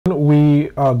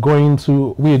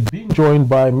we're being joined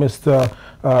by Mr.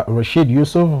 Rasheed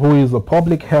Yusuf, who is a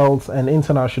public health and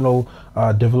international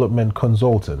development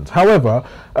consultant. However,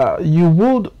 you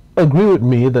would agree with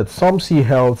me that some see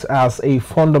health as a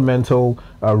fundamental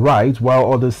right,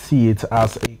 while others see it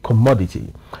as a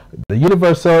commodity. The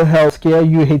Universal Healthcare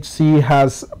UHC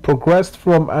has progressed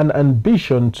from an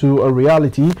ambition to a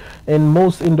reality in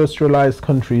most industrialized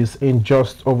countries in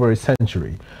just over a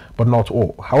century, but not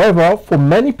all. However, for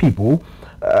many people,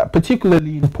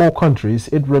 particularly in poor countries,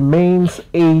 it remains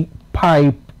a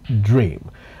pipe dream.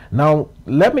 Now,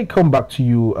 let me come back to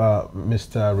you,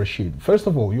 Mr. Rasheed. First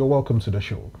of all, you're welcome to the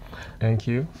show. Thank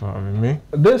you for having me.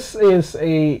 This is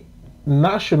a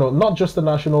national, not just a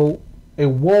national, a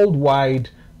worldwide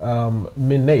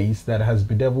menace that has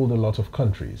bedeviled a lot of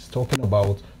countries, talking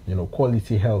about,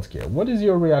 quality healthcare. What is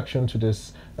your reaction to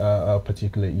this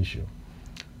particular issue?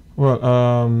 Well,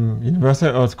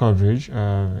 universal health coverage,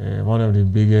 one of the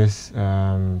biggest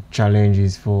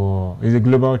challenges is a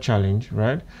global challenge,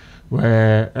 right?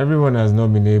 Where everyone has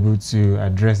not been able to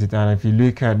address it. And if you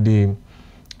look at the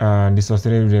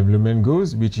Sustainable Development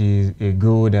Goals, which is a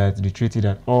goal that the treaty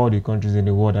that all the countries in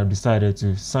the world have decided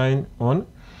to sign on,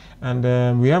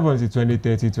 and we have until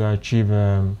 2030 to achieve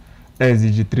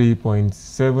SDG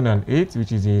 3.7 and 8,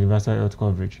 which is the universal health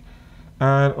coverage.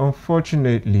 And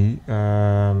unfortunately,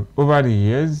 over the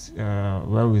years,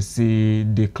 where we see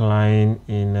decline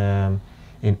in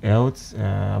health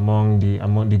among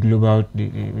the global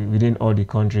within all the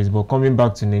countries. But coming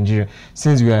back to Nigeria,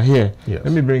 since we are here, yes,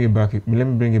 let me bring it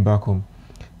back home.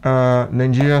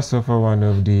 Nigeria suffer one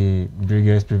of the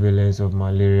biggest prevalence of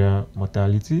malaria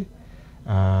mortality,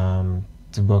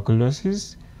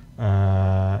 tuberculosis.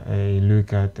 You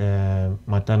look at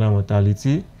maternal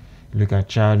mortality, you look at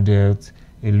child death,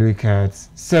 you look at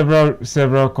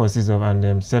several causes of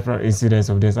and several incidents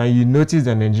of this, and you notice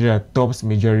that Nigeria tops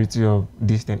majority of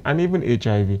these things, and even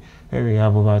HIV, where we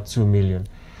have over 2 million.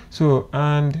 So,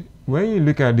 and when you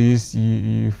look at this,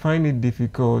 you find it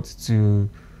difficult to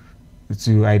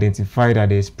identify that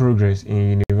there's progress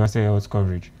in universal health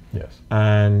coverage. Yes.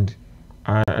 And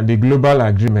the global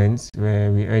agreements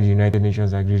where the United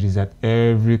Nations agreed is that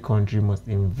every country must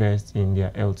invest in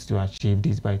their health to achieve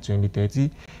this by 2030.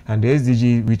 And the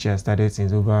SDG, which has started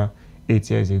since over 8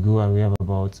 years ago, and we have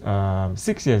about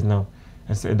 6 years now.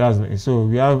 So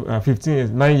we have 15 years,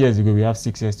 9 years ago, we have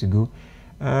 6 years to go.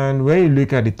 And when you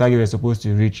look at the target we're supposed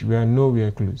to reach, we are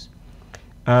nowhere close.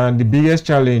 And the biggest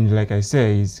challenge, like I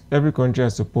say, is every country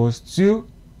is supposed to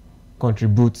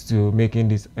contribute to making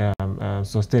this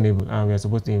sustainable, and we are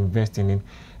supposed to invest in it.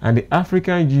 And the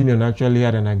African Union actually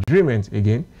had an agreement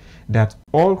again that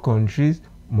all countries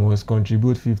must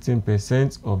contribute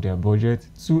 15% of their budget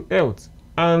to health,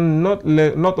 and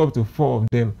not up to 4 of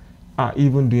them are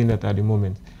even doing that at the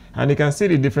moment. And you can see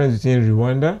the difference between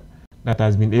Rwanda, that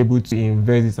has been able to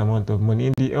invest this amount of money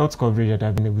in the health coverage that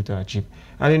have been able to achieve,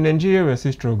 and in Nigeria we're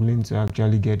still struggling to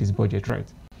actually get this budget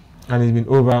right, and it's been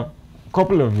over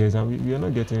couple of years and we are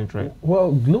not getting it right.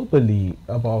 Well, globally,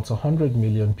 about 100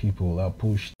 million people are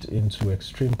pushed into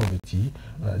extreme poverty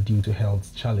due to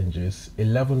health challenges,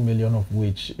 11 million of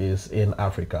which is in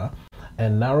Africa.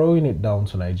 And narrowing it down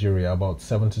to Nigeria, about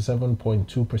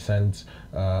 77.2%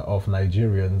 of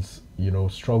Nigerians,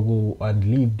 struggle and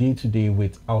live day to day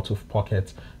with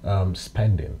out-of-pocket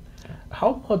spending.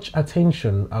 How much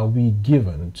attention are we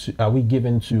given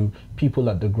to people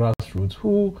at the grassroots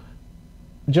who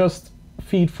just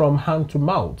feed from hand to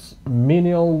mouth?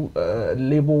 Menial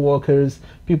labor workers,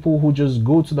 people who just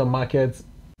go to the market,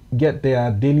 get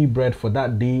their daily bread for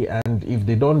that day, and if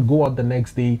they don't go out the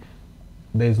next day,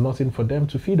 there's nothing for them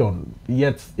to feed on.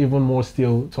 Yet, even more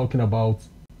still, talking about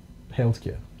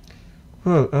healthcare.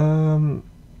 Well,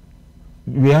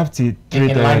 we have three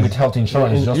in line with health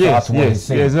insurance. Yes,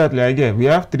 exactly. I get. We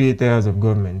have 3 tiers of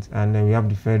government, and then we have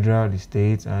the federal, the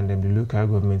state, and then the local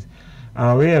government.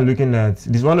 We are looking at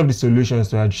this. One of the solutions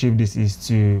to achieve this is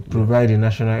to provide a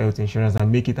national health insurance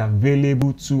and make it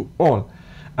available to all.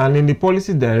 And in the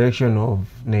policy direction of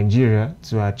Nigeria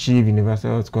to achieve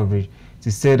universal health coverage,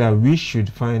 to say that we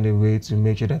should find a way to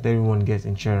make sure that everyone gets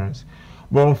insurance.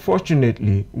 But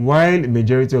unfortunately, while the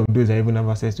majority of those that even have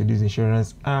access to this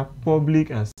insurance are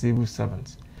public and civil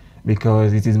servants,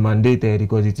 because it is mandated,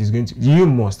 because it is going to, you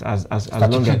must as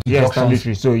long as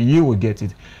statutory, so you will get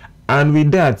it. And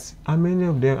with that, how many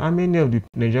of the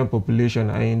Nigerian population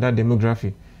are in that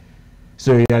demography?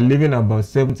 So you are leaving about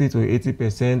 70 to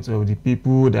 80% of the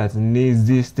people that needs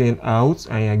this thing out,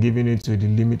 and you are giving it to the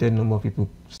limited number of people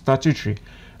statutory.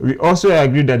 We also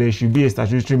agree that there should be a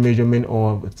statutory measurement,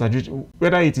 or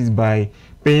whether it is by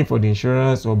paying for the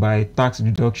insurance or by tax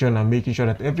deduction, and making sure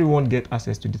that everyone gets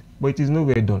access to this. But it is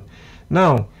nowhere done.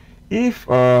 Now, if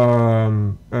we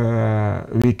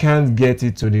can't get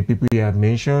it to the people you have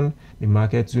mentioned, the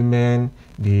market women,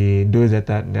 those that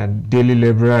are daily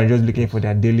laborer and just looking for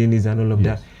their daily needs and all of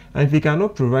that, and if we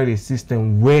cannot provide a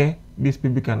system where these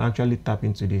people can actually tap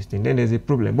into this thing, then there's a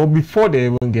problem. But before they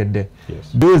even get there,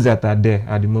 those that are there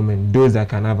at the moment, those that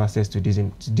can have access to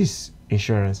this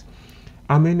insurance,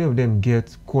 how many of them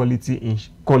get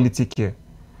quality care?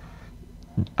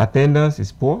 Attendance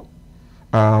is poor.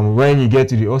 When you get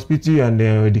to the hospital and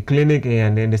the clinic,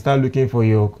 and then they start looking for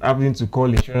you, having to call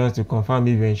insurance to confirm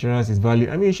if your insurance is valid.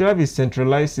 I mean, you should have a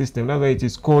centralized system. That's why it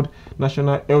is called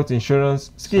National Health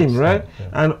Insurance Scheme, right? Yeah.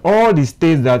 And all the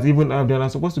states that even have them are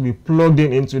supposed to be plugged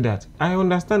into that. I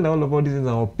understand that all of these things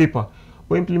are on paper,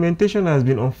 but implementation has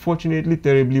been unfortunately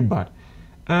terribly bad.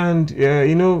 And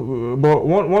you know, but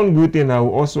one good thing I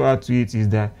will also add to it is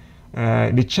that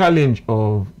the challenge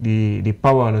of the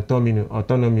power and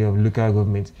autonomy of local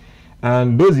government,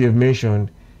 and those you have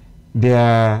mentioned, they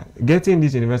are getting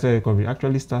this universal health coverage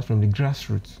actually starts from the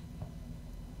grassroots.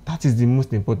 That is the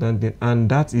most important thing, and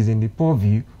that is in the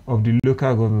purview of the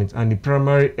local government and the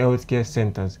primary healthcare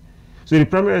centers. So the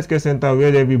primary healthcare center,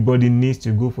 where everybody needs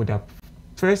to go for their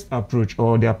first approach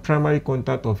or their primary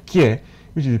contact of care,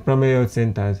 which is the primary health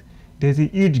centers, there's a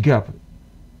huge gap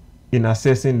in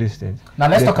assessing these things. Now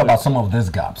let's talk about some of these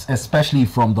gaps, especially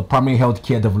from the Primary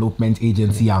Healthcare Development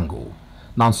Agency angle.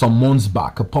 Now, some months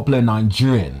back, a popular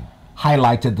Nigerian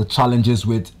highlighted the challenges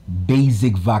with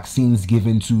basic vaccines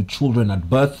given to children at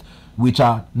birth, which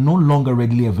are no longer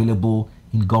readily available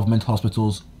in government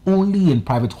hospitals, only in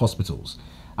private hospitals.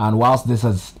 And whilst this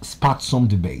has sparked some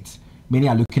debate, many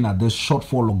are looking at this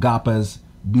shortfall or gap as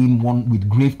being one with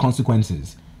grave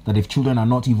consequences, that if children are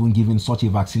not even given such a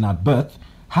vaccine at birth,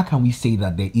 how can we say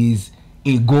that there is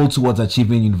a goal towards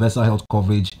achieving universal health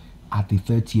coverage at the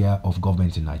third tier of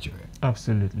government in Nigeria?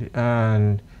 Absolutely.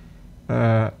 And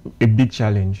a big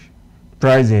challenge.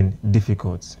 Pricing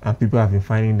difficult, and people have been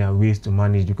finding their ways to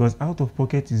manage, because out of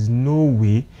pocket is no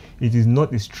way, it is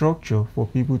not a structure for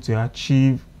people to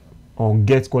achieve or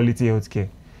get quality health care.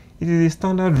 It is a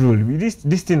standard rule. This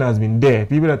thing has been there.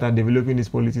 People that are developing this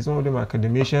policy, some of them are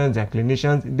academicians, they are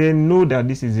clinicians, they know that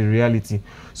this is a reality.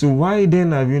 So why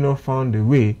then have you not found a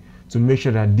way to make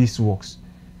sure that this works?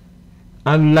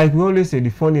 And like we always say,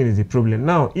 the funding is a problem.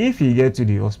 Now, if you get to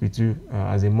the hospital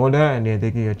as a mother and they're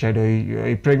taking your child, or you're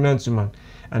a pregnant woman,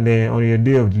 and then on your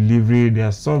day of delivery, there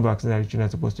are some vaccines that you're not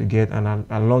supposed to get, and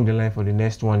along the line for the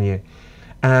next 1 year.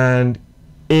 And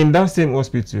in that same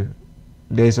hospital,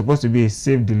 there is supposed to be a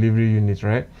safe delivery unit,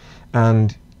 right?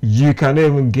 And you cannot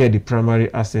even get the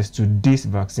primary access to these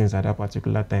vaccines at that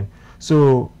particular time.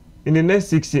 So in the next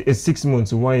 6 months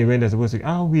to 1 year, when they're supposed to,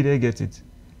 how will they get it?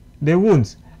 They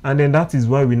won't. And then that is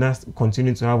why we now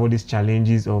continue to have all these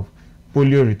challenges of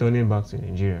polio returning back to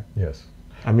Nigeria. Yes.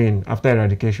 I mean, after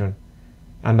eradication.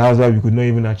 And that's why we could not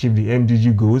even achieve the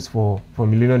MDG goals for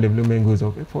Millennium Development Goals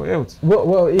for health.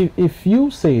 Well, if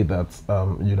you say that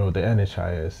you know, the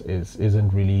NHIS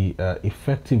isn't really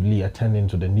effectively attending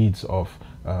to the needs of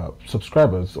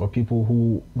subscribers or people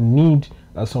who need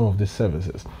some of these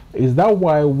services, is that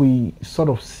why we sort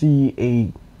of see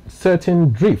a certain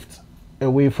drift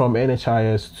away from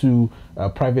NHIS to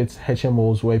private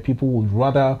HMOs, where people would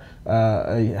rather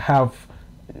have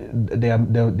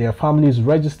their families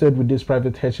registered with these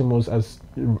private HMOs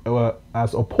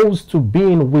as opposed to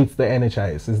being with the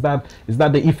NHIS? Is that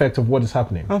the effect of what is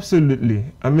happening? Absolutely.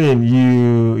 I mean,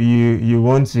 you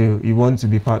want to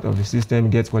be part of the system,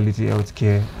 get quality health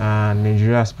care, and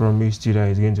Nigeria has promised you that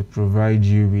it's going to provide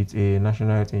you with a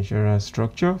national health insurance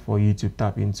structure for you to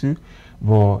tap into.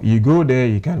 But you go there,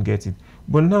 you can't get it.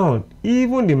 But now,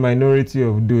 even the minority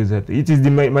of those that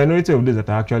minority of those that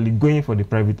are actually going for the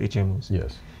private HMOs.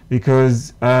 Yes.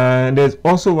 Because there's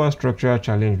also one structural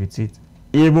challenge with it.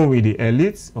 Even with the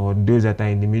elites or those that are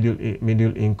in the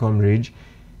middle income range,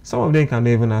 some of them can't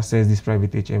even access these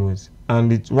private HMOs.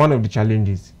 And it's one of the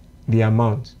challenges, the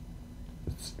amount.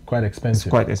 It's quite expensive. It's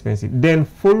quite expensive. Then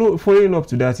following up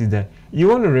to that is that you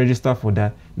want to register for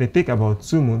that. They take about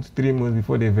 2 months, 3 months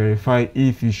before they verify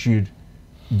if you should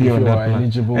be on that plan.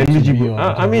 Eligible.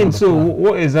 I mean, so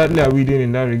what exactly are we doing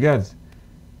in that regard?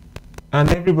 And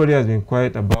everybody has been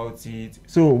quiet about it.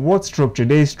 So what structure?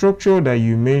 There is structure that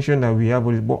you mentioned that we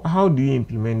have, but how do you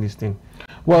implement this thing?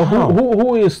 Well,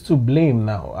 who is to blame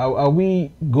now? Are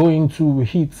we going to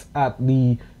hit at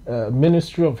the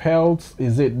Ministry of Health?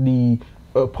 Is it the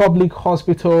public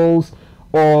hospitals?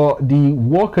 or the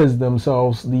workers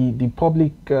themselves, the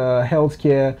public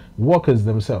healthcare workers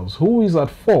themselves? Who is at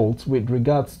fault with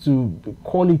regards to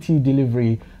quality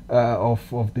delivery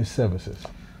of these services?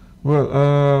 Well,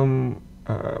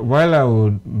 while I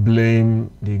would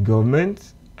blame the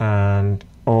government and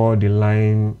all the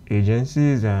line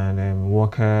agencies and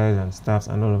workers and staffs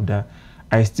and all of that,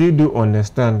 I still do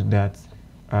understand that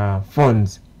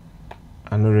funds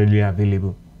are not really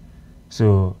available.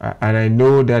 So, and I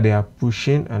know that they are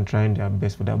pushing and trying their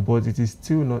best for that, but it is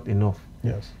still not enough.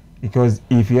 Yes. Because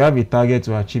if you have a target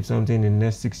to achieve something in the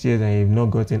next 6 years and you've not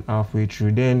gotten halfway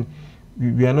through, then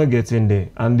we are not getting there.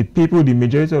 And the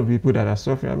majority of people that are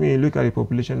suffering, I mean, look at the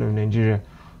population of Nigeria,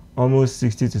 almost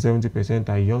 60 to 70%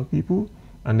 are young people.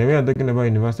 And then we are talking about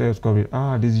universal health coverage.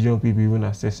 These young people even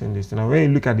assessing this. Now, when you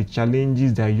look at the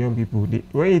challenges that young people,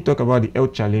 when you talk about the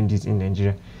health challenges in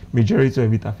Nigeria, majority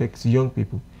of it affects young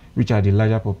people, which are the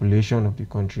larger population of the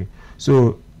country.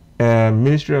 So,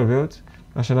 Ministry of Health,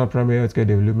 National Primary Healthcare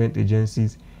Development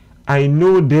Agencies, I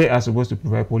know they are supposed to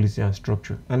provide policy and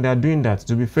structure, and they are doing that,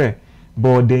 to be fair.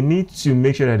 But they need to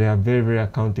make sure that they are very, very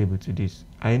accountable to this.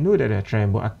 I know that they're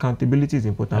trying, but accountability is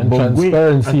important. And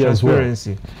transparency as well.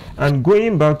 And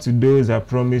going back to those that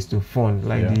promised to fund,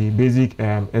 like the basic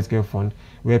healthcare fund,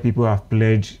 where people have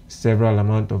pledged several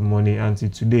amount of money, until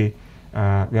today, we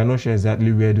are not sure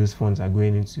exactly where those funds are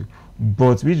going into.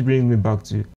 But which brings me back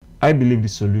to, I believe the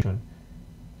solution,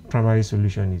 primary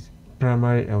solution is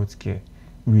primary healthcare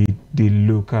with the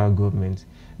local government.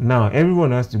 Now,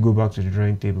 everyone has to go back to the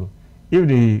drawing table. If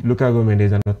the local government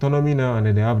is an autonomy now and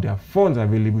then they have their funds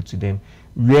available to them,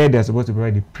 where they're supposed to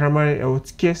provide the primary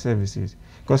health care services.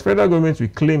 Because federal government will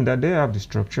claim that they have the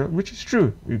structure, which is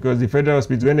true. Because the federal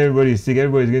hospital, when everybody is sick,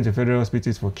 everybody is going to federal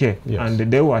hospitals for care. Yes. And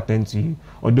they will attend to you.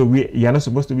 Although you are not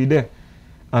supposed to be there.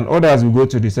 And others will go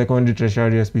to the secondary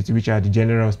tertiary hospital, which are the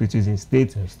general hospitals in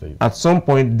states. At some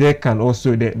point, they can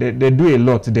also, they do a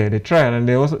lot there. They try, and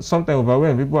they also sometimes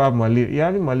overwhelm. People have malaria. You're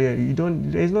having malaria.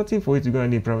 There's nothing for you to go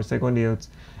and need primary, secondary health,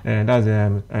 and that's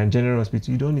general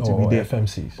hospital. You don't need to be there.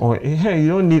 FMCs. Or you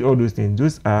don't need all those things.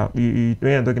 Those are, when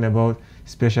you're talking about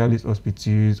specialist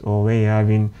hospitals, or when you're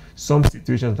having some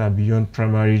situations that are beyond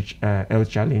primary health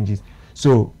challenges.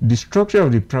 So the structure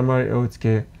of the primary health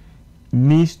care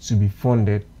needs to be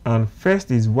funded, and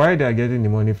first is why they are getting the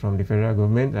money from the federal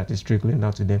government that is trickling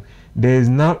out to them. There is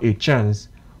now a chance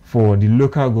for the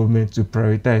local government to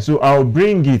prioritize. So I'll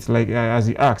bring it, like as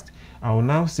he asked, I will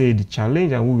now say the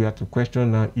challenge and who we have to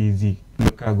question now is the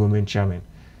local government chairman.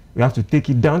 We have to take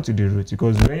it down to the roots,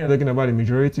 because when you're talking about the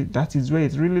majority, that is where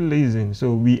it really lays in.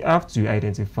 So we have to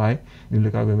identify the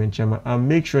local government chairman and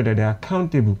make sure that they are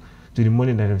accountable to the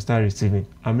money that they start receiving,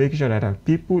 and making sure that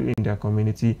people in their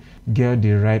community get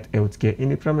the right health care in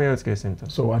the primary health care center.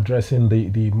 So addressing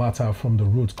the matter from the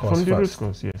root cause. From the root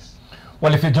cause, yes.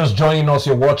 Well, if you're just joining us,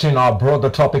 you're watching our broader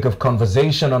topic of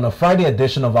conversation on a Friday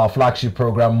edition of our flagship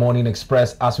program, Morning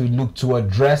Express, as we look to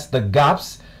address the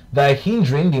gaps that are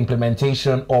hindering the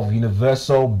implementation of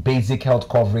universal basic health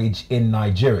coverage in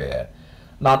Nigeria.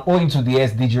 Now, owing to the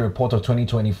SDG report of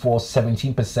 2024,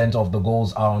 17% of the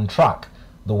goals are on track.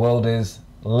 The world is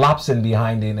lapsing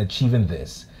behind in achieving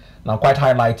this. Now, quite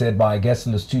highlighted by our guest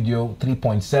in the studio,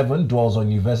 3.7 dwells on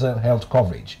universal health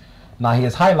coverage. Now, he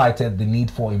has highlighted the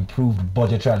need for improved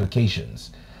budgetary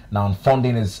allocations. Now,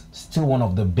 funding is still one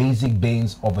of the basic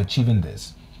banes of achieving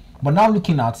this. But now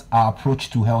looking at our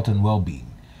approach to health and well-being,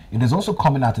 it is also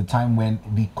coming at a time when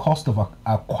the cost of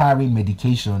acquiring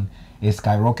medication is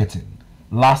skyrocketing.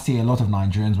 Last year, a lot of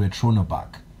Nigerians were thrown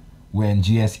aback when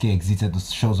GSK exited the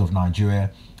shores of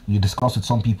Nigeria. You discuss with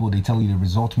some people, they tell you they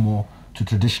resort more to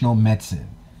traditional medicine.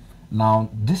 Now,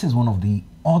 this is one of the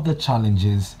other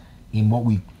challenges in what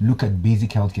we look at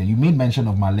basic healthcare. You made mention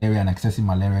of malaria and accessing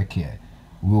malaria care.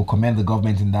 We will commend the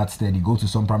government in that stead. You go to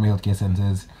some primary healthcare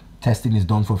centers, testing is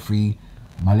done for free.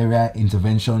 Malaria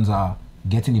interventions are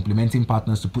implementing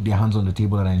partners to put their hands on the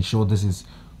table and ensure this is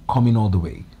coming all the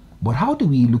way. But how do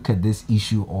we look at this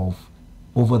issue of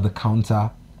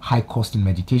over-the-counter high cost in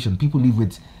medication? People live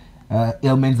with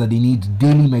ailments that they need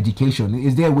daily medication.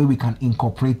 Is there a way we can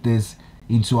incorporate this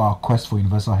into our quest for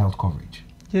universal health coverage?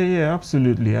 Yeah,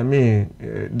 absolutely. I mean,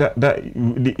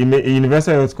 the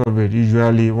universal health coverage,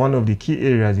 usually one of the key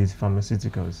areas is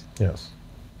pharmaceuticals. Yes.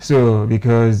 So,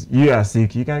 because you are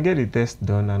sick, you can get a test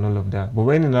done and all of that. But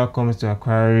when it now comes to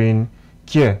acquiring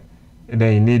care,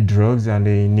 then you need drugs and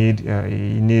then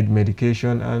you need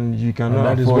medication, and you cannot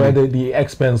afford. That is where the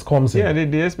expense comes in. Yeah,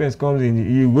 the expense comes in.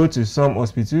 You go to some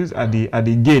hospitals, at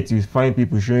the gate, you find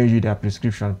people showing you their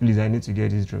prescription. Please, I need to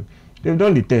get this drug. They've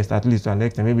done the test at least to an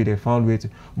extent. Maybe they found way to.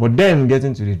 But then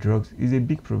getting to the drugs is a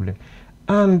big problem.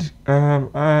 And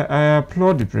I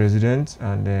applaud the president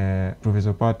and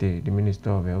Professor Pate, the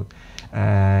Minister of Health,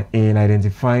 in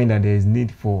identifying that there is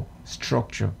need for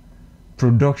structure,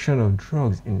 production of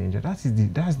drugs in Nigeria.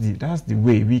 That's the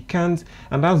way we can't,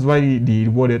 and that's why the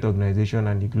World Health Organization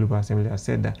and the Global Assembly have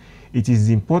said that it is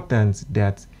important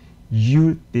that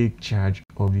you take charge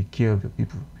of the care of your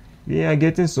people. We are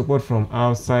getting support from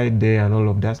outside there and all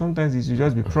of that. Sometimes it should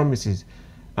just be promises.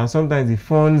 And sometimes the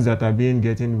funds that are being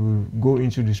getting will go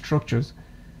into the structures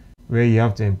where you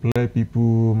have to employ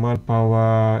people,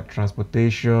 manpower,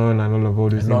 transportation, and all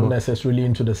those things. Not necessarily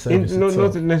into the service.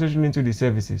 Not necessarily into the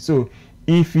services. So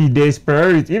if there's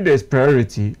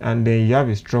priority, and then you have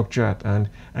a structure at hand,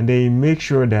 and then you make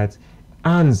sure that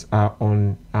hands are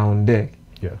on deck.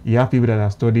 Yeah. You have people that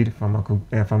have studied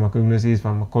pharmacognosis,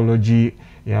 pharmacology.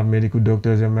 You have medical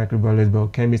doctors, you have microbiologists,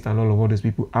 biochemists, and all those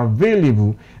people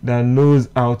available that knows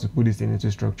how to put this thing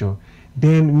into structure.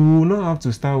 Then we will not have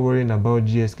to start worrying about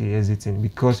GSK exiting,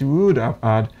 because we would have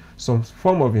had some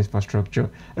form of infrastructure.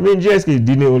 I mean, GSK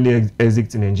didn't only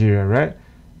exit in Nigeria, right?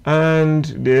 And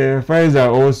the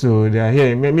Pfizer also, they are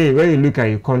here. When you look at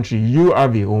your country, you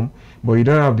have a home, but you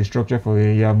don't have the structure for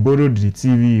it. You have borrowed the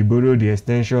TV, you borrowed the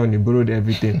extension, you borrowed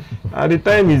everything. At the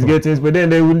time it's getting, but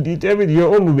then your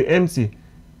home will be empty.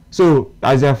 So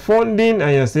as you're funding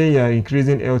and you're saying you're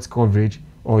increasing health coverage,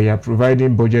 or you're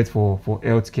providing budget for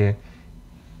healthcare,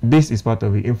 this is part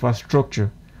of the infrastructure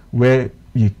where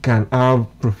you can have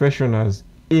professionals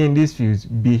in these fields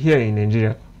be here in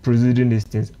Nigeria proceeding these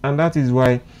things. And that is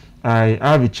why I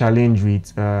have a challenge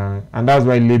with, and that's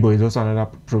why labor is also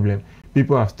another problem.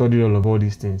 People have studied all about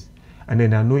these things, and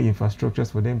then there are no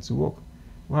infrastructures for them to work.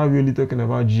 Why are we only talking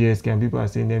about GSK and people are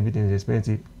saying everything is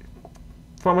expensive?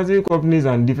 Pharmaceutical companies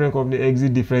and different companies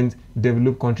exit different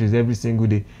developed countries every single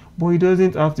day, but it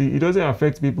doesn't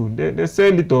affect people. They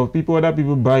sell it off, other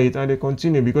people buy it, and they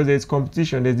continue because there's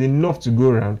competition, there's enough to go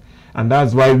around. And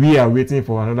that's why we are waiting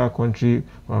for another country,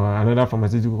 another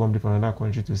pharmaceutical company from another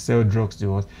country to sell drugs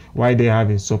to us, why they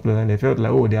have in surplus, and they felt like,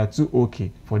 oh, they are too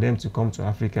okay for them to come to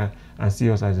Africa and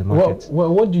see us as a market.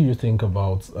 Well, what do you think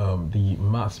about the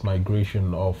mass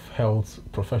migration of health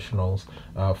professionals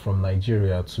from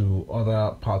Nigeria to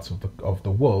other parts of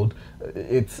the world?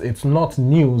 It's not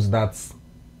news that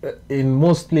in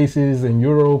most places in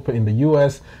Europe, in the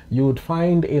US, you would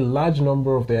find a large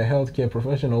number of their healthcare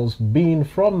professionals being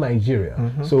from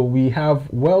Nigeria. So we have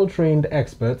well-trained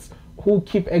experts who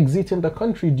keep exiting the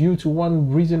country due to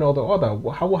one reason or the other.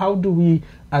 How do we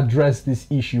address this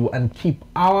issue and keep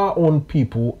our own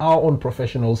people, our own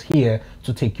professionals here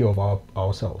to take care of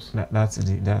ourselves?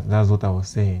 That's what I was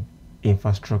saying.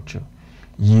 Infrastructure.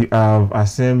 You have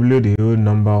assembled a whole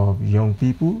number of young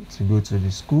people to go to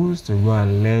the schools to go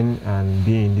and learn and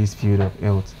be in this field of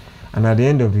health, and at the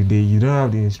end of the day you don't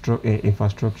have the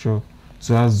infrastructure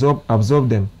to absorb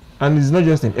them. And it's not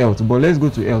just in health, but let's go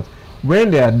to health. When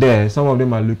they are there, some of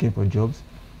them are looking for jobs.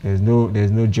 There's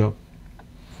no job.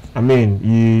 I mean,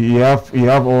 you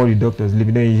have all the doctors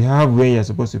living there. You have when you're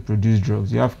supposed to produce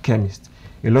drugs. You have chemists.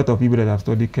 A lot of people that have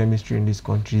studied chemistry in these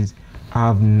countries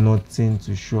have nothing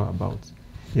to show about.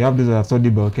 You have those that have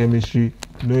studied biochemistry,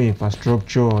 no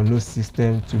infrastructure or no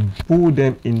system to pull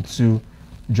them into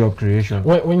job creation.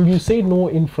 When you say no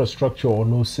infrastructure or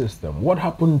no system, what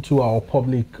happened to our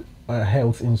public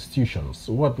health institutions?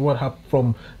 What happened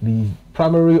from the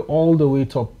primary all the way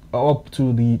up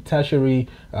to the tertiary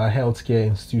healthcare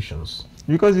institutions?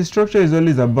 Because the structure is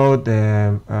always about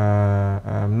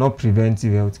not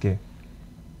preventive healthcare.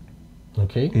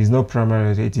 Okay. It's not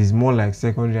primary, it is more like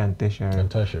secondary and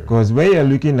tertiary. Because when you're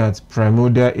looking at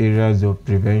primordial areas of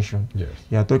prevention, yes,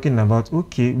 you're talking about,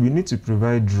 okay, we need to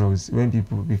provide drugs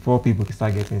before people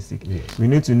start getting sick. Yes. We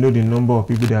need to know the number of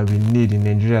people that we need in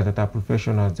Nigeria that are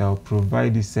professionals that will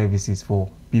provide these services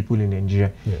for people in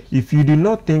Nigeria. Yes. If you do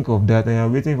not think of that and you're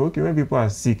waiting for, okay, when people are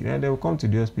sick, then they will come to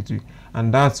the hospital.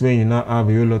 And that's when you now have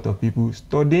a whole lot of people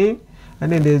studying,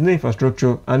 and then there's no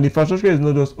infrastructure. And the infrastructure is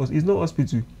not just it's not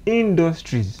hospital,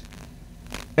 industries,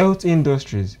 health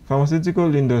industries,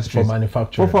 pharmaceutical industries, for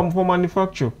manufacturing, for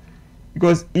manufacture.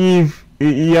 Because if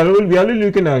we are only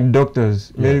looking at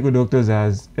doctors, medical doctors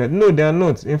as no, they are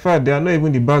not. In fact, they are not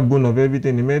even the backbone of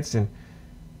everything in medicine.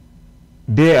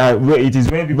 They are. It is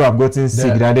when people have gotten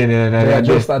sick that they are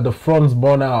just at the front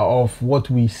burner of what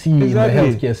we see in the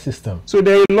healthcare system. So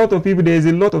there are a lot of people. There is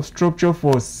a lot of structure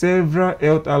for several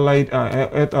health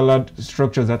allied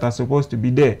structures that are supposed to be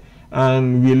there,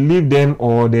 and we leave them.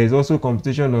 Or there is also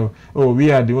competition of, oh,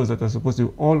 we are the ones that are supposed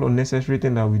to, all unnecessary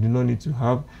things that we do not need to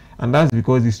have. And that's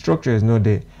because the structure is not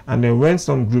there. And then when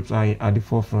some groups are at the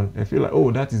forefront, they feel like,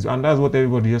 oh, that is, and that's what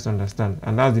everybody just understands.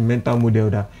 And that's the mental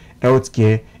model that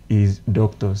healthcare is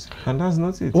doctors. And that's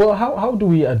not it. Well, how do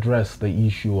we address the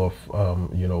issue of,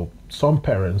 you know, some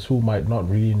parents who might not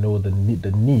really know the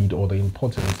need or the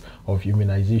importance of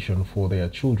immunization for their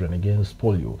children against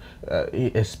polio,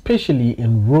 especially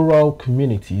in rural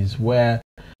communities where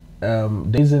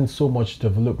there isn't so much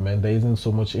development, there isn't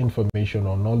so much information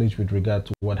or knowledge with regard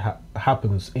to what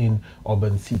happens in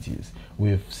urban cities.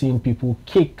 We've seen people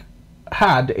kick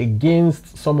hard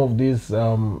against some of these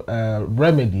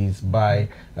remedies by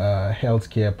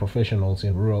healthcare professionals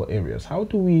in rural areas. How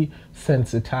do we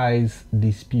sensitize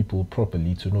these people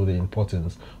properly to know the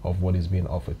importance of what is being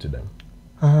offered to them?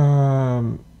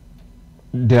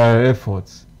 There are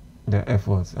efforts.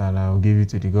 And I'll give it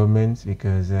to the government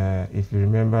because if you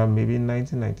remember, maybe in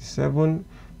 1997,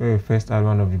 when we first had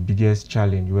one of the biggest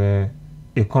challenge where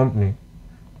a company,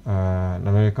 an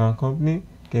American company,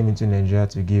 came into Nigeria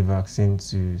to give vaccine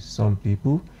to some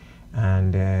people,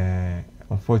 and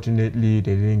unfortunately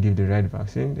they didn't give the right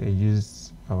vaccine. They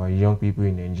used our young people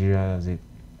in Nigeria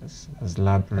as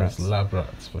lab rats. As lab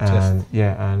rats for and testing.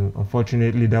 yeah, and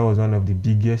unfortunately that was one of the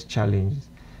biggest challenges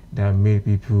that make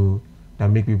people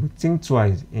think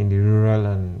twice in the rural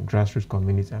and grassroots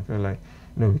community. I feel like,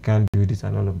 no, we can't do this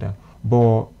and all of that.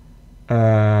 But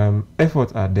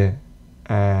efforts are there.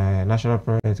 National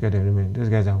Primary Healthcare Development, those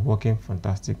guys are working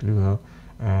fantastically well,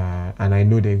 and I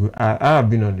know they go. I have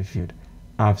been on the field.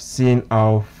 I've seen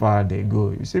how far they go.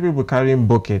 You see people carrying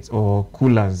buckets or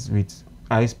coolers with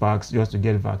ice packs just to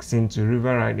get vaccine to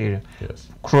river right area, Yes.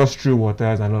 cross through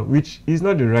waters and all, which is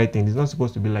not the right thing. It's not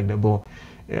supposed to be like that. But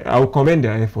I will commend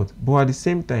their effort. But at the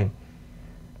same time,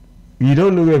 you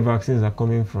don't know where vaccines are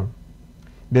coming from.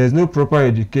 There's no proper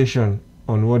education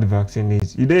on what the vaccine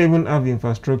is. You don't even have the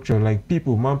infrastructure, like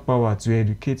people, manpower to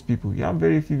educate people. You have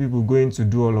very few people going to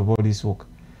do all this work.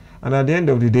 And at the end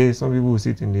of the day, some people will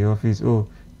sit in the office, oh,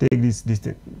 take this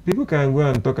thing. People can go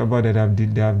and talk about that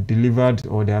they have delivered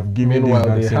or they have given. Meanwhile,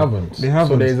 this vaccine. they haven't.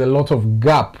 So there's a lot of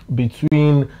gap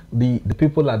between the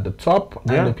people at the top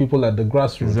and the people at the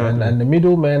grassroots. Exactly. And the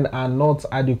middlemen are not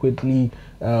adequately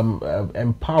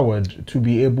empowered to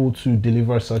be able to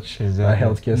deliver such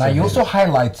healthcare Now, you services. also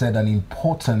highlighted an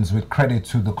importance, with credit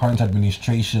to the current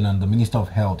administration and the Minister of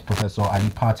Health, Professor Ali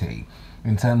Pate,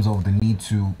 in terms of the need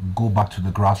to go back to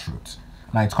the grassroots.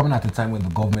 Now, it's coming at a time when the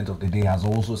government of the day has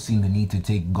also seen the need to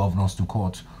take governors to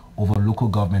court over local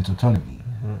government autonomy.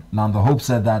 Now, the hope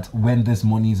said that when these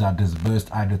monies are disbursed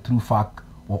either through FAC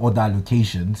or other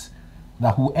allocations,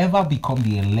 that whoever become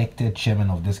the elected chairman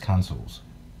of these councils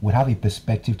would have a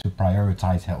perspective to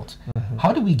prioritize health.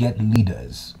 How do we get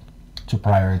leaders to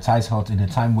prioritize health in a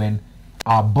time when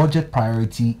our budget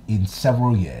priority in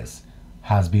several years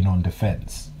has been on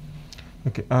defense?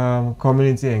 Okay,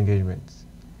 community engagement,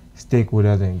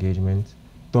 stakeholders engagement,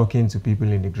 talking to people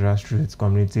in the grassroots,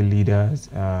 community leaders,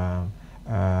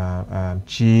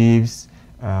 chiefs,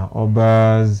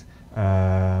 obas,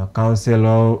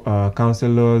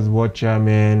 councillors, ward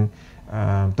chairmen,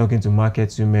 talking to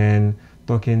market women,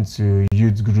 talking to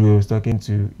youth groups, talking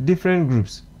to different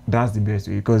groups. That's the best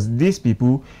way, because these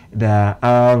people that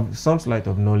have some slight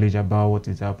of knowledge about what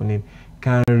is happening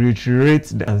can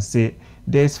reiterate and say,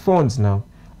 there's funds now.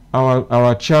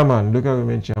 Our chairman, local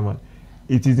government chairman,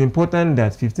 it is important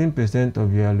that 15%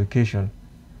 of your allocation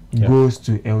goes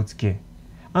to healthcare.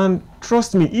 And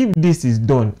trust me, if this is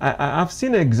done, I've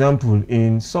seen an example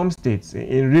in some states,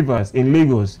 in Rivers, in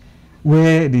Lagos,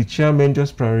 where the chairman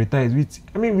just prioritized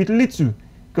with little.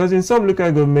 Because in some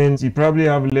local governments, you probably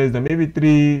have less than maybe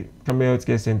 3 primary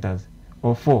healthcare centers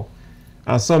or 4,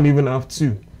 and some even have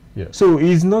 2. Yes. So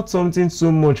it's not something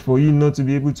so much for you not to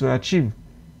be able to achieve.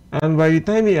 And by the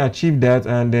time you achieve that,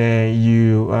 and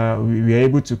we are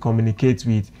able to communicate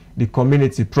with the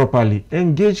community properly,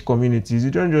 engage communities.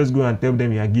 You don't just go and tell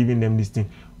them you are giving them this thing.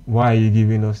 Why are you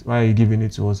giving us? Why are you giving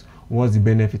it to us? What's the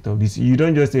benefit of this? You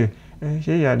don't just say,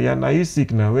 hey, are you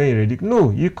sick now? When you're ready?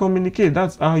 No, you communicate.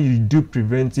 That's how you do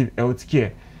preventive health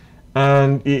care.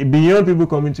 And beyond people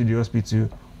coming to the hospital,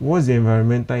 what's the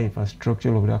environmental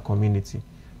infrastructure of that community?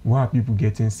 Why are people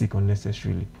getting sick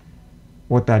unnecessarily?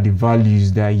 What are the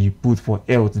values that you put for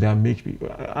health that make people?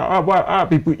 How are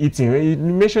people eating? You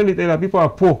mentioned it that people are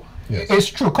poor. Yes. It's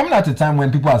true. Coming at a time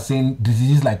when people are saying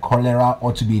diseases like cholera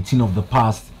ought to be a thing of the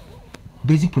past,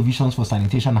 basic provisions for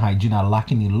sanitation and hygiene are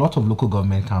lacking in a lot of local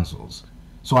government councils.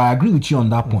 So I agree with you on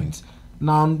that point.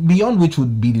 Now, beyond which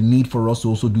would be the need for us to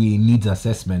also do a needs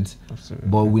assessment. Absolutely.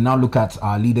 But we now look at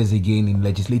our leaders again in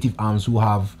legislative arms who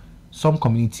have some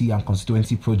community and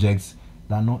constituency projects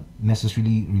that are not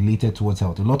necessarily related towards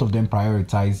health. A lot of them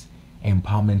prioritize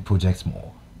empowerment projects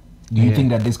more. Do you think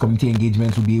that this community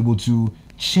engagement will be able to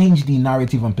change the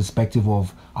narrative and perspective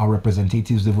of our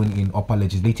representatives even in upper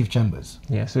legislative chambers?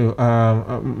 Yeah, so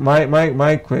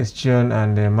my question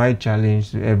and my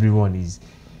challenge to everyone is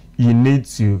we need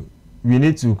to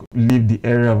leave the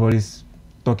area of always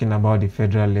talking about the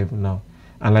federal level now.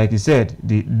 And like you said,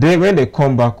 when they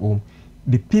come back home,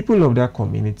 the people of that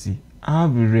community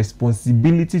have a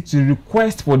responsibility to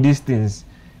request for these things.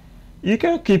 You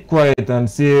can't keep quiet and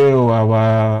say, oh,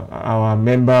 our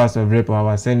members of rep or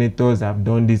our senators have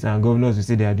done this and governors will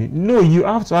say they are doing. No, you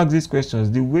have to ask these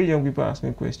questions the way young people are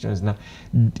asking questions now.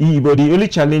 But the only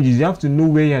challenge is you have to know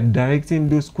where you're directing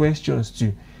those questions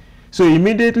to. So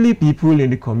immediately people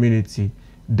in the community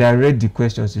direct the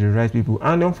questions to the right people.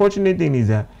 And the unfortunate thing is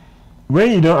that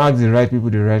when you don't ask the right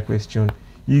people the right question,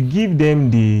 you give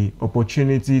them the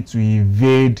opportunity to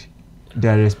evade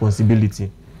their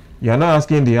responsibility. You are not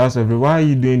asking the House of Rep, why are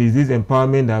you doing this? Is this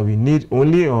empowerment that we need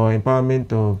only, or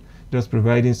empowerment of just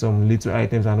providing some little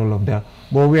items and all of that?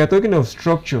 But we are talking of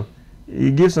structure.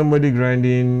 You give somebody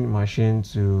grinding machine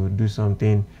to do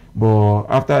something, but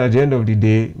after at the end of the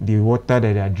day, the water that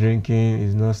they are drinking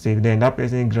is not safe. Then that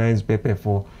person grinds pepper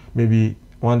for maybe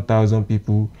 1,000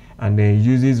 people and then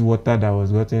uses water that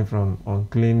was gotten from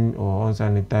unclean or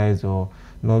unsanitized or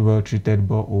not well treated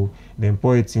borehole, then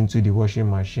pour it into the washing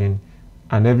machine,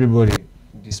 and everybody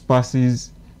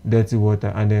disperses dirty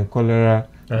water, and then cholera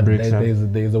breaks out.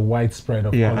 There's a widespread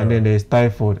of cholera. And then there's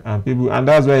typhoid, and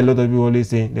that's why a lot of people always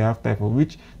say they have typhoid,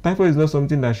 which typhoid is not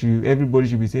something that everybody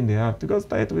should be saying they have, because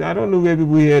typhoid, I don't know where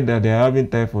people hear that they're having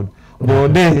typhoid, but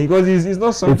then because it's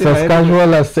not something. It's as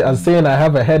casual as saying I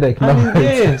have a headache now.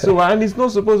 And it's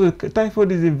not supposed to.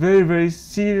 Typhoid is a very, very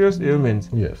serious ailment.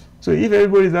 Yes. So if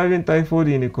everybody is having typhoid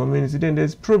in the community, then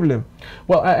there's problem.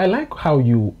 Well, I like how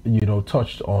you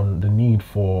touched on the need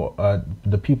for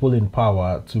the people in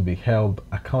power to be held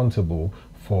accountable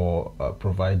for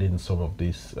providing some of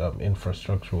these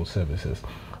infrastructural services.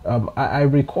 I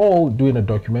recall doing a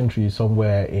documentary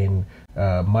somewhere in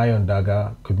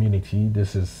Mayondaga community.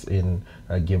 This is in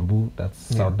Gembu,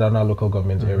 that's South Dana local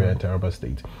government area in Taraba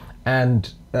State. And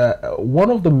one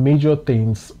of the major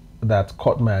things that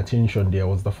caught my attention there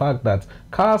was the fact that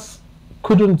cars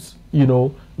couldn't,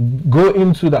 go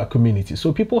into that community.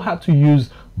 So people had to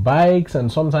use bikes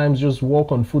and sometimes just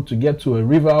walk on foot to get to a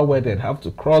river where they'd have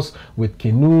to cross with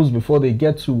canoes before they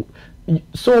get to.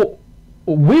 So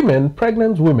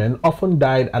pregnant women often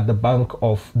died at the bank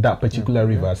of that particular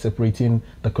river, separating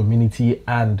the community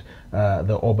and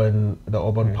the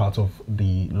urban part of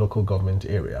the local government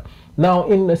area. Now,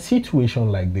 in a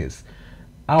situation like this,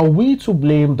 are we to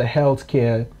blame the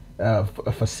healthcare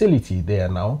facility there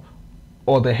now,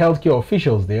 or the healthcare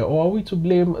officials there, or are we to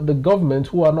blame the government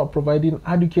who are not providing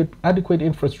adequate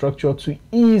infrastructure to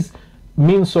ease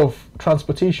means of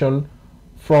transportation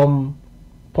from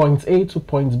point A to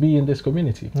point B in this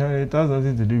community? No, it has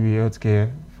nothing to do with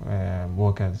healthcare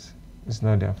workers. It's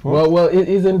not their fault. Well,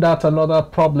 isn't that another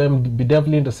problem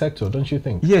bedeviling the sector, don't you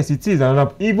think? Yes, it is.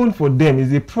 And even for them,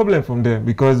 it's a problem from them,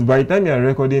 because by the time you are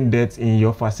recording deaths in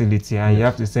your facility and you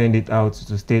have to send it out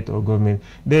to state or government,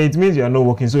 then it means you are not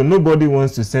working. So nobody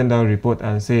wants to send out a report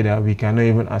and say that we cannot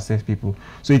even access people.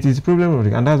 So it is a problem,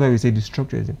 and that's why we say the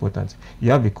structure is important.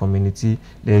 You have a community,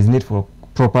 there is need for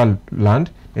proper land,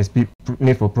 there's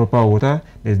need for proper water,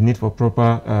 there's need for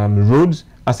proper roads,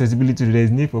 accessibility,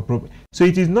 there's need for proper. So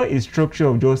it is not a structure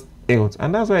of just health,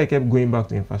 and that's why I kept going back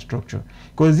to infrastructure,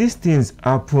 because these things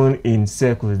happen in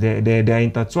circles. They're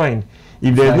intertwined.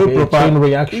 If there's no proper chain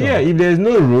reaction, if there's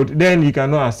no road, then you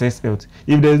cannot access health.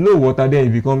 If there's no water, then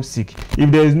you become sick. If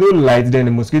there's no light, then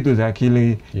the mosquitoes are killing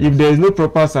you. Yes. If there's no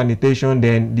proper sanitation,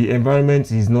 then the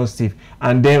environment is not safe.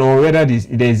 And then, or whether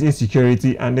there's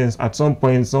insecurity, and then at some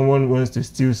point someone wants to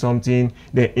steal something,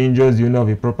 that injures the owner of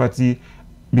a property,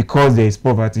 because there is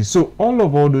poverty. So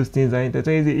all those things are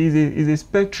intertwined. Is a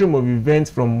spectrum of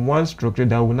events from one structure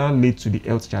that will now lead to the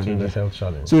health challenge.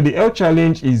 So the health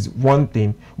challenge is one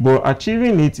thing, but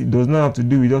achieving it does not have to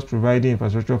do with just providing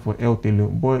infrastructure for health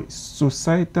alone, but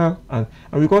societal, and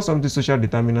we call something social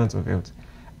determinants of health.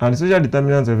 And social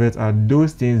determinants of health are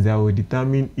those things that will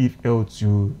determine if health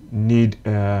you need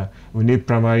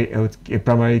primary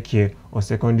care or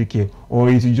secondary care, or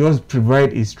if you just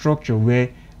provide a structure where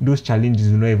those challenges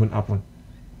do not even happen.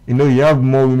 You have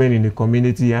more women in the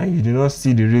community and you do not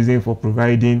see the reason for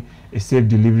providing a safe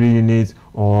delivery unit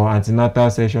or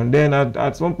antenatal session. Then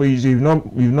at some point, we've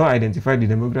not identified the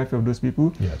demography of those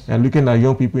people. Yes. And looking at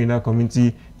young people in that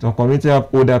community, some community have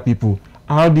older people.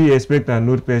 How do you expect an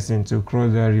old person to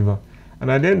cross that river? And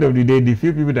at the end of the day, the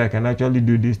few people that can actually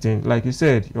do this thing, like you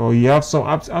said, or you have some,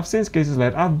 I've seen cases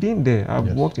like, I've been there,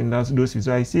 I've worked in those fields,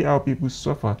 so I see how people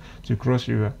suffer to cross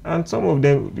river. And some of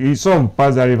them, some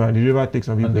pass the river and the river takes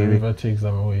some people away. The river takes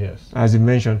them away, yes. As you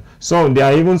mentioned. There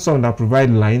are even some that provide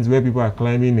lines where people are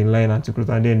climbing in line and to cross,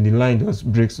 and then the line just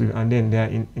breaks through, and then they are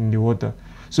in the water.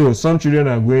 So some children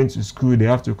are going to school, they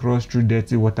have to cross through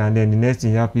dirty water, and then the next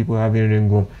thing you have people having rain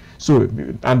gum. So,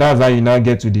 and that's how you now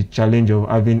get to the challenge of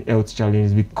having health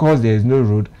challenges, because there is no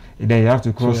road, then you have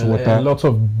to cross water. A lot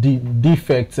of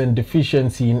defects and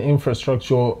deficiency in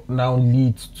infrastructure now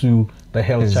leads to the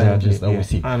health challenges that we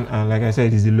see. And like I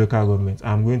said, it's the local government.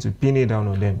 I'm going to pin it down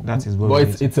on them. That is what.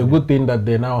 But it's a good thing that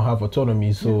they now have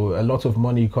autonomy. So a lot of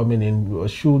money coming in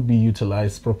should be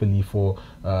utilized properly for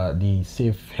the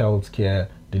safe healthcare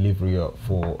delivery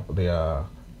for their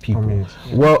people.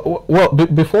 Well,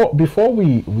 before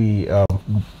we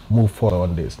move forward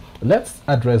on this, let's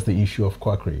address the issue of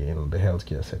quackery in the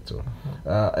healthcare sector.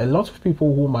 A lot of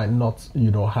people who might not,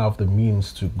 have the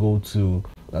means to go to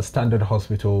standard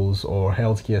hospitals or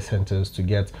healthcare centers to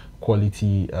get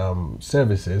quality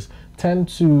services tend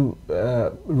to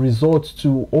resort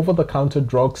to over-the-counter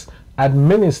drugs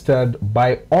administered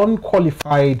by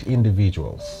unqualified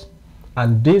individuals.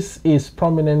 And this is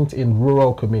prominent in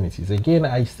rural communities. Again,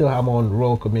 I still have on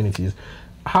rural communities.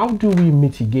 How do we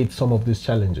mitigate some of these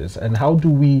challenges, and how do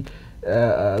we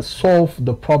solve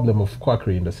the problem of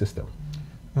quackery in the system?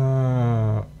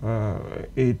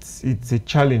 It's a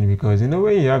challenge, because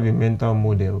when you have a mental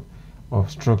model of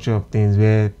structure of things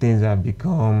where things have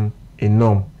become a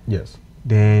norm, yes,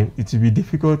 then it will be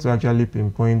difficult to actually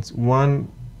pinpoint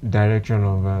one direction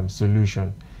of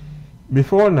solution.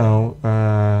 Before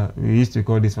now, we used to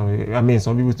call this, some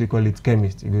people used to call it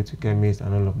chemist. You go to chemist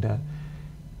and all of that.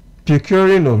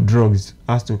 Procuring of drugs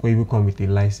has to even come with a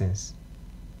license.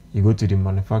 You go to the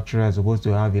manufacturer, is supposed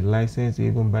to have a license to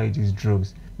even buy these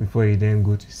drugs before you then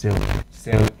go to sell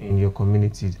in your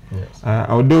communities. Yes.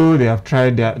 Although they have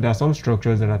tried, there are some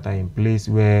structures that are in place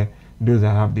where those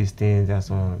that have these things,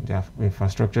 they have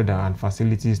infrastructure and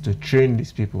facilities to train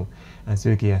these people and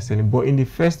say, okay, you're selling. But in the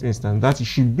first instance, that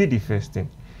should be the first thing.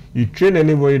 You train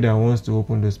anybody that wants to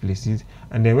open those places,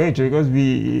 and then because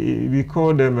we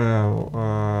call them,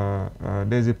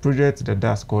 there's a project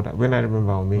that's called, when I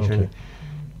remember I'll mention it.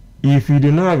 If you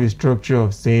do not have a structure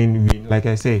of saying, like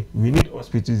I say, we need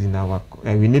hospitals in our,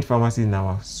 we need pharmacies in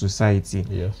our society.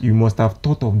 Yes. You must have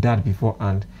thought of that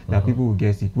beforehand, that people will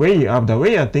get sick. When you have that,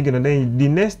 when you are thinking, and then the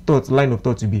next line of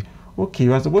thought will be, okay,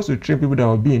 you are supposed to train people that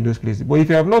will be in those places. But if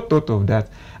you have not thought of that,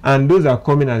 and those are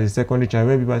coming as a secondary challenge,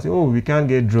 when people say, oh, we can't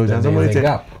get drugs, then and somebody says,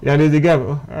 yeah, there's a gap.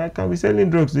 Oh, I can be selling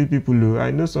drugs to these people.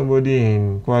 I know somebody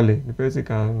in Kwale, the person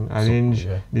can arrange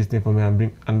this thing for me and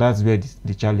bring, and that's where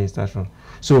the challenge starts from.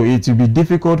 So it will be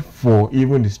difficult for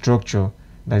even the structure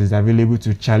that is available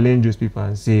to challenge those people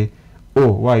and say,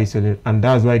 oh, why are you selling? And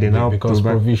that's why they now because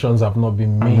provisions have not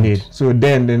been made. So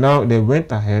then they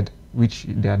went ahead, which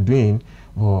they are doing,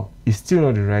 but it's still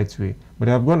not the right way. But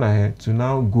they have gone ahead to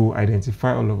now go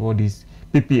identify all these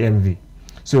PPMV.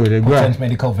 So they go potent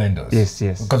medical vendors.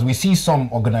 Yes. Because we see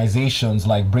some organizations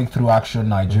like Breakthrough Action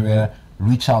Nigeria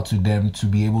reach out to them to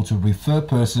be able to refer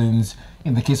persons,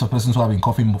 in the case of persons who have been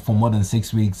coughing for more than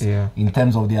 6 weeks, in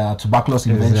terms of their tuberculosis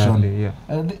invention.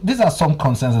 These are some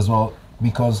concerns as well,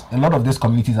 because a lot of these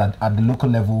communities at the local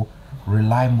level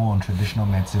rely more on traditional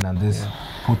medicine and these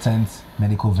potent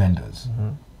medical vendors.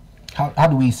 How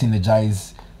do we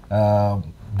synergize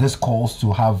these calls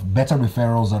to have better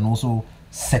referrals and also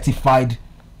certified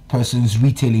persons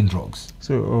retailing drugs?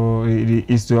 So it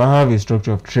is to have a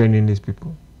structure of training these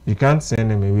people. You can't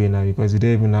send them away now because you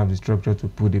don't even have the structure to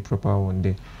put the proper one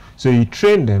there. So you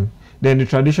train them. Then the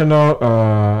traditional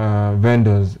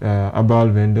vendors, herbal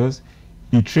vendors,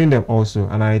 you train them also.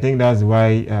 And I think that's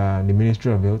why the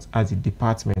Ministry of Health has a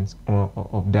department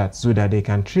of that, so that they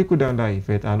can trickle down that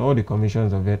effect, and all the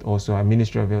commissions of health also, and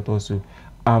Ministry of Health also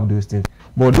have those things.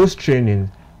 But those trainings,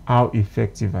 how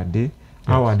effective are they?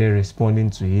 How are they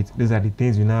responding to it? Those are the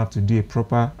things you now have to do a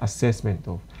proper assessment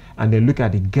of, and then look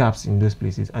at the gaps in those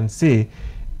places and say,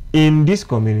 in this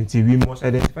community, we must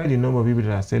identify the number of people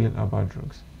that are selling herbal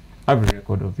drugs. Have a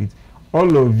record of it.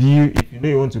 All of you, if you know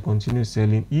you want to continue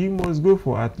selling, you must go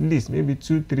for at least maybe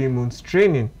 2-3 months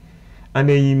training, and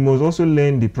then you must also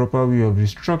learn the proper way of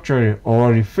restructuring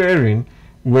or referring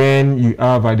when you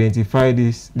have identified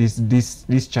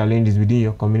these challenges within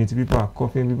your community. People are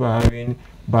coughing, people are having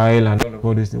bile and all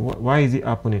of those things. Why is it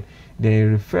happening?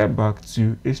 Then refer back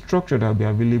to a structure that will be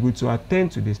available to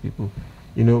attend to these people.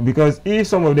 Because if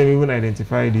some of them even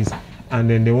identify this and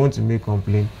then they want to make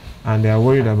complaint, and they are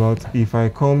worried about if I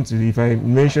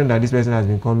mention that this person has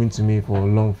been coming to me for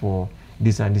long for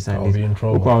this and this and this,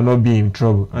 hope I will not be in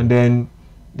trouble, and then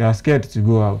they are scared to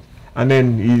go out. And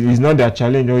then it's not their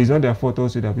challenge, or it's not their fault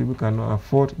also that people cannot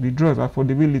afford the drugs.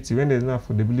 Affordability, when there's no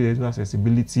affordability, there's no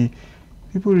accessibility,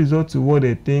 people resort to what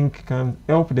they think can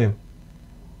help them.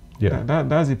 Yeah,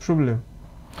 that's the problem.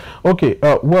 Okay,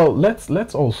 well,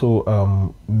 let's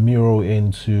also mirror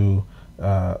into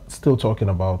still talking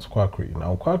about quackery.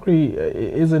 Now, quackery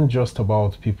isn't just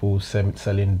about people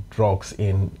selling drugs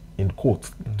in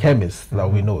quotes, chemists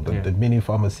that we know, the mini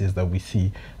pharmacies that we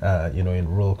see, in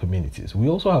rural communities. We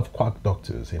also have quack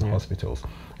doctors in hospitals,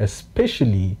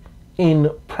 especially in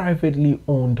privately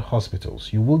owned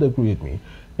hospitals. You will agree with me.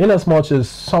 In as much as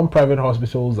some private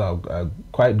hospitals are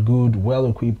quite good, well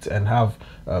equipped, and have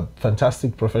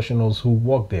fantastic professionals who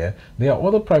work there, there are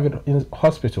other private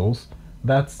hospitals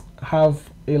that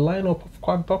have a lineup of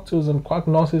quack doctors and quack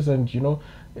nurses, and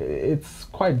it's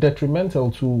quite detrimental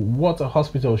to what a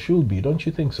hospital should be, don't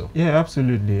you think so? Yeah,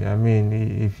 absolutely. I mean,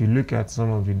 if you look at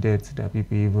some of the deaths that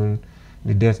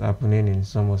the deaths happening in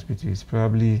some hospitals,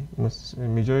 probably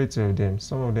majority of them,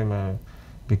 some of them are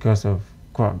because of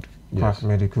quack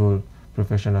medical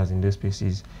professionals in those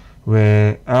spaces.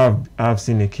 Where I've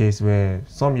seen a case where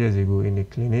some years ago in a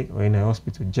clinic or in a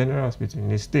hospital, general hospital in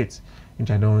the States, which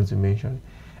I don't want to mention,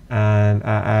 and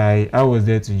I was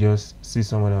there to just see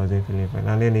someone that was feeling fine,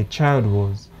 and then a child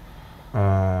was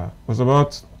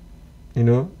about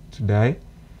to die,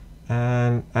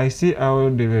 and I see how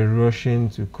they were rushing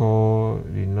to call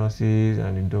the nurses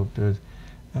and the doctors,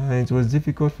 and it was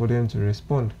difficult for them to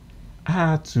respond. I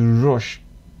had to rush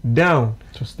down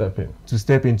to step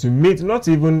in to meet, not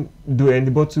even do any,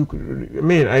 but to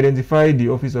identify the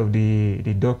office of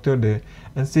the doctor there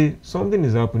and say something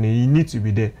is happening, you need to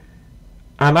be there.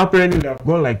 And apparently they've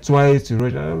gone like twice to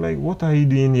rush, and I'm like, what are you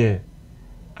doing here?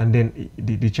 And then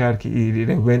the child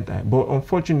they went, but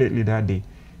unfortunately that day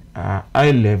I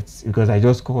left because I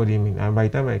just called him in, and by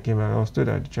the time I came out I was told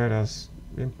that the child has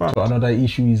been passed. So another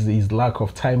issue is lack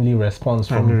of timely response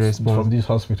from these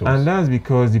hospitals, and that's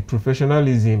because the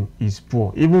professionalism is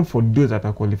poor, even for those that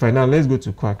are qualified. Now let's go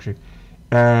to quackery.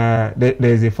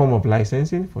 There's a form of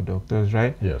licensing for doctors,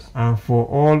 right? Yes. And for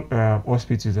all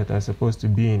hospitals that are supposed to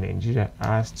be in Nigeria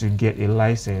has to get a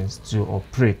license to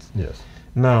operate. Yes.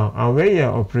 Now, and when you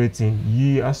are operating,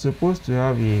 you are supposed to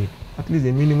have at least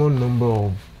a minimum number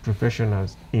of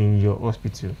professionals in your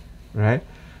hospital, right?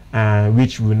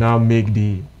 Which will now make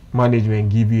the management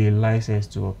give you a license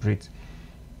to operate.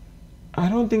 I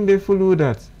don't think they follow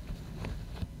that.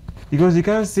 Because you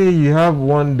can't say you have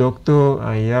one doctor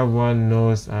and you have one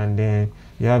nurse and then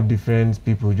you have different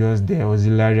people just there,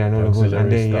 auxiliary and all of those, and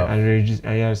then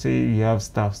you say you have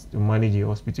staffs to manage your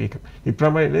hospital.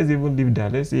 Let's even leave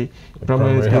that. Let's say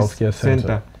primary healthcare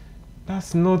center.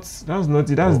 That's not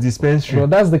it. That's dispensary. Well,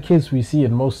 that's the case we see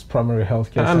in most primary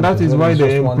healthcare centers. And that is why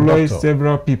they employ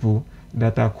several people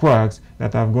that are quacks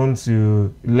that have gone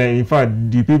to learn. In fact,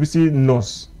 the BBC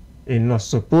nurse,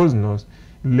 supposed nurse,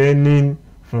 learning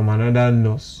from another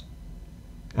nurse,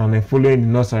 and then following the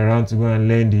nurse around to go and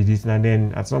learn this, and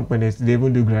then at some point they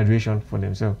even do graduation for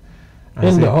themselves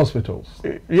in the hospitals.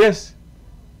 Yes.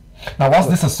 Now, whilst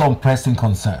this is some pressing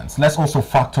concerns, let's also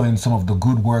factor in some of the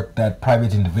good work that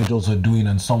private individuals are doing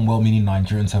and some well-meaning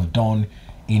Nigerians have done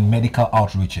in medical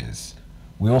outreaches.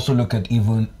 We also look at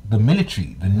even the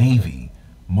military, the Navy.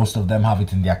 Most of them have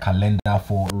it in their calendar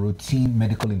for routine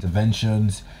medical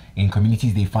interventions in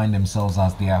communities they find themselves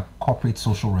as their corporate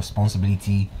social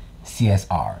responsibility,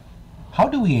 CSR. How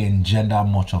do we engender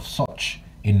much of such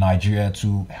in Nigeria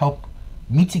to help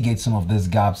mitigate some of these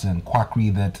gaps and quackery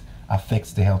that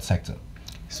affects the health sector?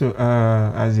 So,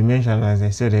 as you mentioned, as I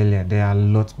said earlier, there are a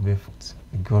lot of efforts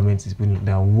the government is putting.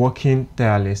 They are working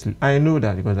tirelessly. I know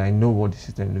that because I know what the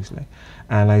system looks like.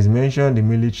 And as mentioned, the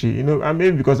military, and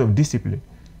maybe because of discipline.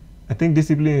 I think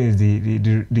discipline is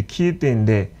the key thing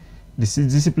there.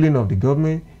 Discipline of the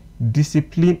government,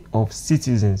 discipline of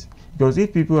citizens. Because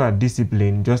if people are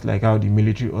disciplined, just like how the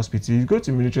military hospital, you go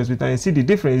to military hospital and see the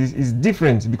difference. It's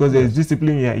different because there is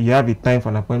discipline. You have a time for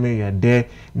an appointment. You are there.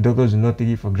 The doctors do not take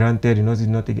it for granted. The nurses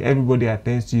do not take it. Everybody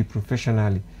attends to you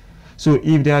professionally. So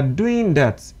if they are doing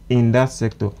that in that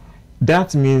sector,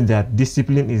 that means that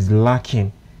discipline is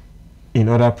lacking in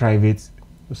other private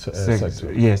sectors.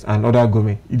 Yes, and other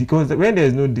government. Because when there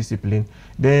is no discipline,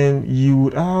 then you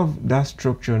would have that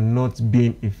structure not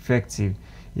being effective.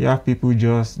 You have people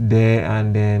just there,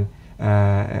 and then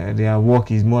their work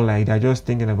is more like they're just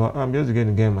thinking about, I'm just going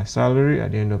to get my salary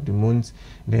at the end of the month.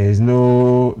 There's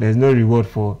no reward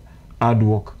for hard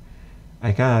work.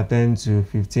 I can't attend to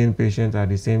 15 patients at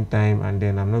the same time, and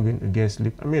then I'm not going to get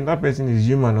sleep. I mean, that person is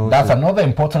human also. That's another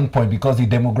important point, because the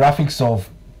demographics of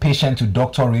patient to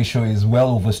doctor ratio is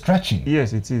well overstretching.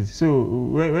 Yes, it is. So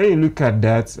when you look at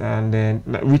that, and then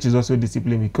which is also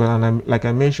discipline, because, and like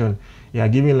I mentioned, you are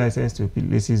giving license to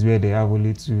places where they have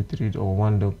only 2, 3, or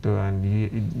 1 doctor,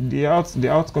 and the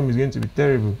outcome is going to be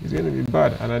terrible. It's going to be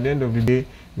bad. And at the end of the day,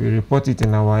 we report it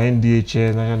in our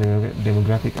NDHS, National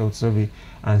Demographic Health Survey,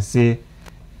 and say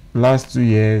last 2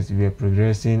 years we are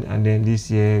progressing, and then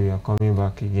this year we are coming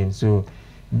back again. So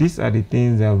these are the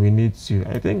things that we need to,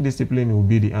 I think discipline will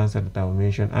be the answer that I will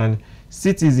mention, and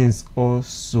citizens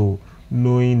also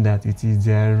knowing that it is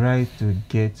their right to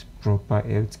get proper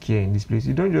health care in this place.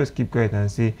 You don't just keep quiet and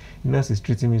say, nurse is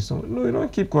treating me so. No, you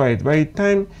don't keep quiet. By the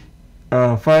time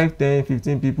 5, 10,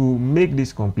 15 people make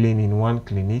this complaint in one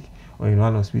clinic or in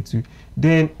one hospital,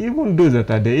 then even those that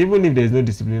are there, even if there is no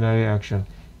disciplinary action,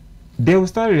 they will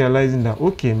start realizing that,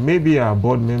 okay, maybe our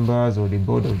board members or the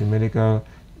board of the medical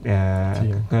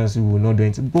council will not do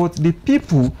anything, but the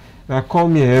people that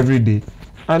come here every day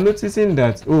are noticing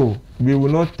that, oh, we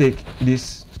will not take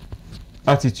this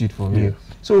attitude from you.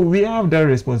 So we have that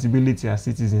responsibility as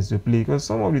citizens to play, because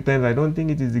some of the times I don't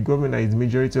think it is the government that is the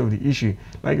majority of the issue.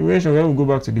 Like you mentioned, when we go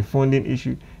back to the funding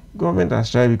issue, government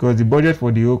has tried, because the budget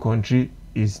for the whole country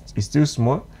is still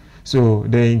small. So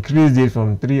they increased it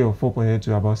from 3 or 4%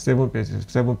 to about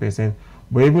 7%.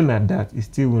 But even at that, it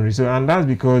still won't reach. So, and that's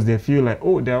because they feel like,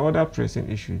 oh, there are other pressing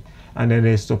issues, and then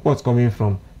there's support coming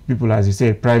from people, as you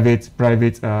said, private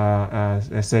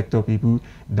sector people.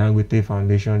 Dangote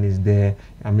Foundation is there.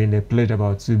 I mean, they pledged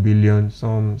about 2 billion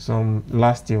some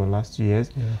last year or last 2 years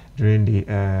during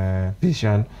the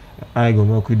patient.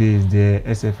 Aigomokude is there.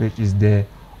 SFH is there.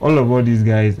 All these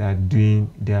guys are doing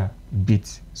their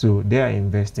bit, so they are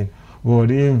investing. Well,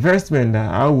 the investment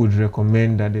that I would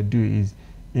recommend that they do is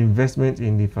investment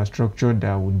in the infrastructure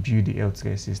that would build the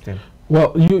healthcare system.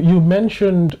 Well, you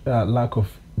mentioned lack of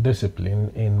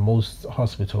discipline in most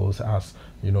hospitals as,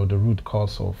 you know, the root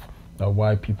cause of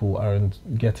why people aren't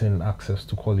getting access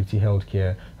to quality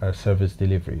healthcare service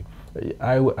delivery.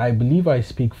 I believe I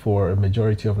speak for a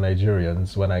majority of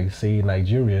Nigerians when I say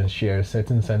Nigerians share a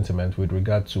certain sentiment with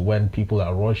regard to when people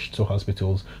are rushed to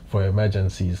hospitals for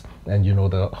emergencies, and you know,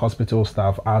 the hospital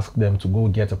staff ask them to go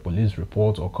get a police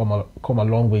report or come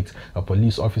along with a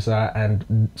police officer,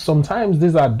 and sometimes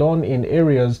these are done in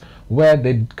areas where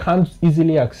they can't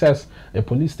easily access a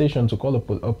police station to call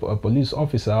a police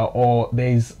officer, or there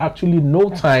is actually no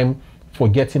time for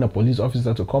getting a police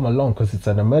officer to come along because it's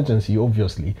an emergency,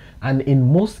 obviously. And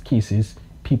in most cases,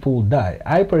 people die.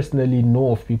 I personally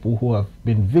know of people who have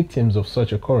been victims of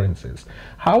such occurrences.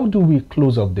 How do we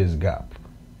close up this gap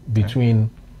between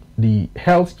the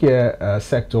healthcare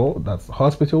sector, that's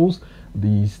hospitals,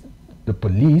 the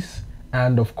police,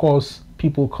 and of course,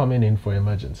 people coming in for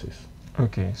emergencies?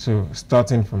 Okay, so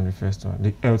starting from the first one,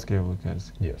 the healthcare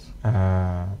workers. Yes.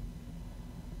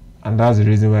 And that's the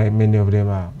reason why many of them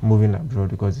are moving abroad,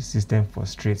 because the system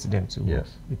frustrates them to work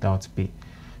without pay.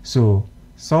 So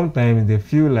sometimes they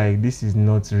feel like this is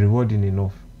not rewarding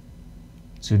enough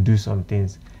to do some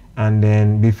things. And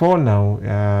then before now,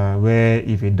 where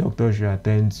if a doctor should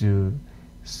attend to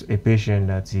a patient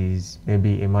that is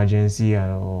maybe emergency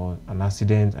or an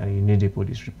accident and you need a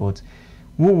police report,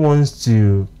 who wants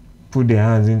to put their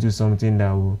hands into something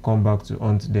that will come back to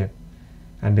haunt them?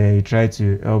 And then you try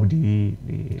to help the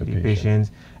patient,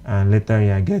 and later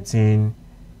you are getting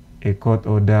a court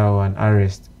order or an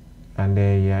arrest, and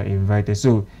then you are invited.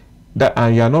 So that,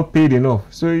 and you are not paid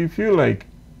enough. So you feel like,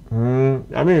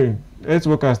 I mean, let's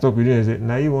work and stop with you and say,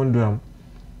 now you won't do them.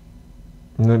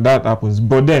 No, that happens.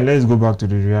 But then let's go back to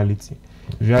the reality.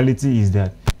 The reality is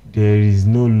that there is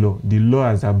no law. The law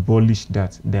has abolished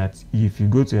that if you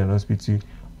go to an hospital,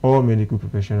 all medical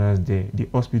professionals there, the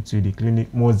hospital, the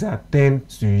clinic, must attend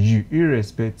to you,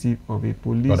 irrespective of a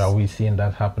police. But are we seeing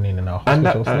that happening in our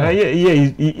hospitals now?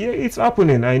 It's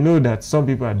happening. I know that some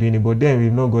people are doing it, but then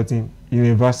we've not gotten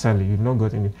universally. We've not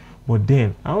gotten it. But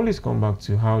then I always come back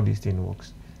to how this thing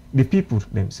works. The people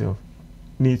themselves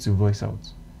need to voice out.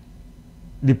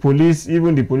 The police,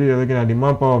 even the police are looking at the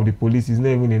manpower of the police is not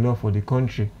even enough for the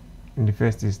country in the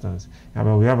first instance.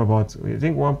 We have about, I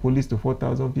think, 1 police to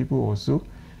 4,000 people or so.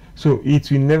 So it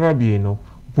will never be enough.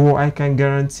 But I can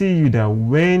guarantee you that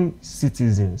when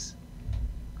citizens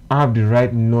have the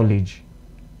right knowledge,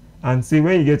 and say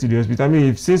when you get to the hospital, I mean,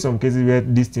 you've seen some cases where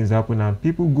these things happen and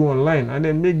people go online and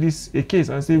then make this a case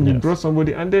and say we brought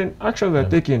somebody, and then actions are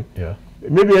taken.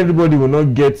 maybe everybody will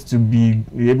not get to be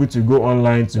able to go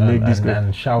online to make this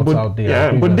and shout but, out there.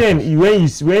 yeah, but then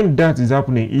when that is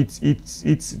happening,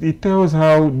 it tells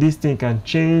how this thing can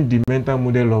change the mental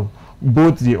model of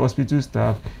both the hospital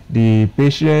staff, the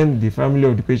patient, the family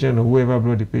of the patient, or whoever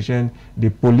brought the patient, the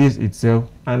police itself.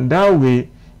 And that way,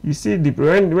 you see,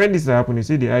 when this happens, you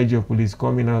see the IG of police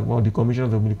coming out, or the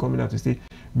commissioners of police coming out to say,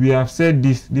 we have said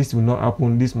this will not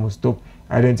happen, this must stop.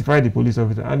 Identify the police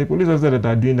officer, and the police officer that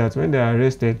are doing that, when they are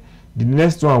arrested, the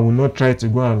next one will not try to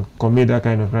go and commit that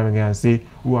kind of crime again and say,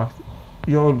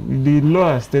 the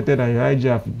law has stated and your IG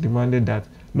have demanded that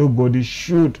nobody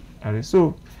should arrest.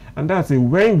 So, and that's it.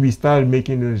 When we start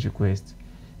making those requests,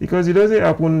 because it doesn't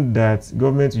happen that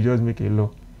government will just make a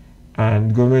law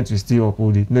and government will still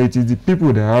uphold it. No, it is the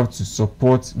people that have to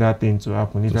support that thing to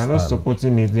happen. If you are not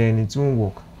supporting it, then it won't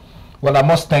work. Well, I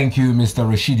must thank you, Mr.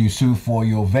 Rasheed Yusuf, for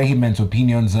your vehement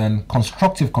opinions and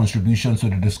constructive contributions to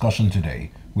the discussion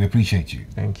today. We appreciate you.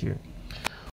 Thank you.